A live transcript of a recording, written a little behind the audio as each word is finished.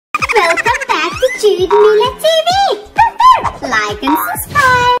Welcome back to Jude and Ralph TV. Like and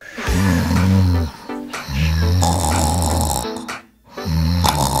subscribe.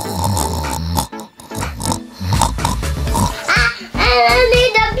 I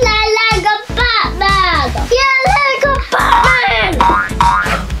need to play like a Batman. Yeah, like a Batman.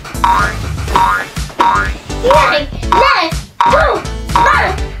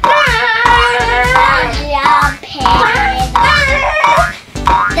 Let's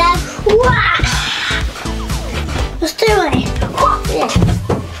go. Let's do it. Yeah.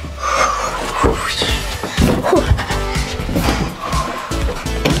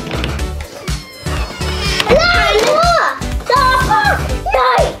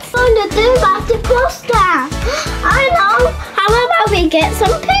 I know. How about we get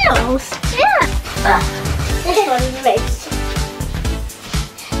some pills? Yeah. This one makes.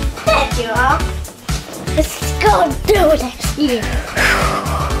 There you are. Let's go do this. Yeah.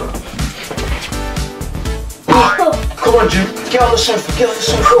 Come on, Jude. Get on the sofa. Get on the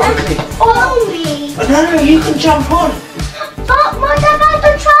sofa quickly. Only. No, you can jump on. But what about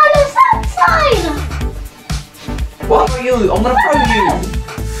the trolley's outside? What are you? I'm gonna throw you.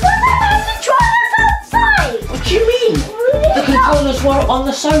 What about the trolley's outside? What do you mean? The controllers were on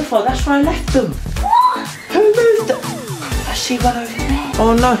the sofa. That's where I left them. What? Who moved them? I see one over there.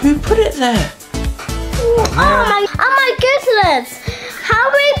 Oh no, who put it there? Oh my goodness!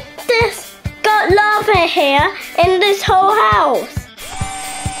 How we just got lava here in this whole house?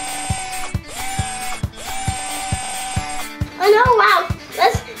 Oh no! Wow!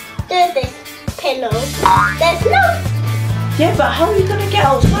 Let's do this pillow. There's no. Yeah, but how are you gonna get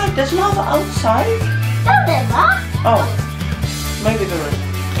outside? There's lava outside. No, there's not. Oh, maybe there is.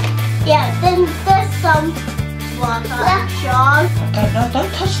 Yeah, then there's some water. I don't know.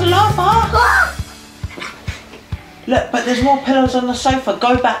 Don't touch the lava. Look, but there's more pillows on the sofa.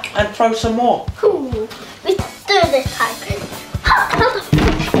 Go back and throw some more. Ooh, let's do this time.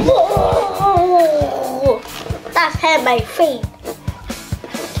 Whoa, that's hurt my feet.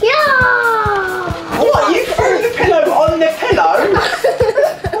 Yeah. What? You threw the pillow on the pillow?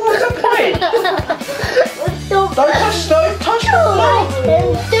 What was the point? Don't touch the lava.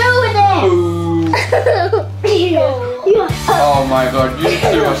 Oh my god, you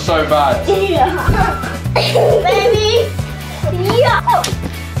two are so bad. Baby. Yeah.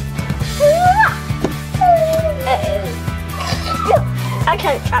 I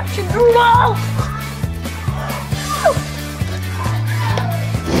can't catch it. No.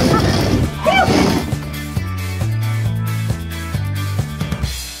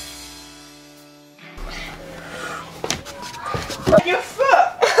 Your foot.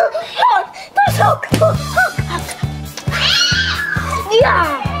 That's hook.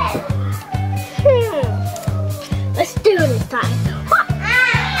 Yeah. Let's do this time.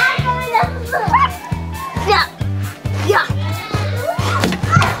 Yeah. Yeah.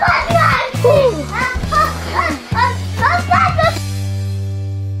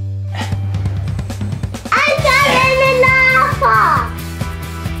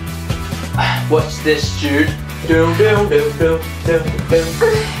 What's this, Jude?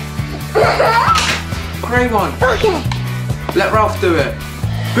 Grey one. Okay. Let Ralph do it.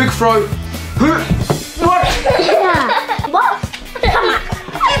 Big throw. What? Yeah. What? Come on.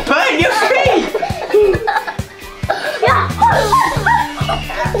 You burn your feet. Yeah.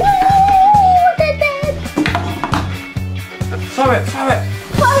 Throw it. Sorry.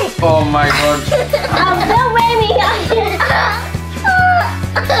 Oh my god. Don't wear me.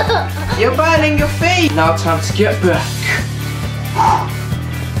 You're burning your feet. Now time to get back.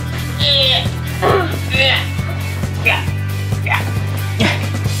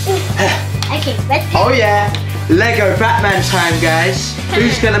 Okay, let's Oh yeah. Lego Batman time, guys.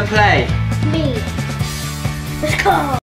 Who's gonna play? me. Let's go.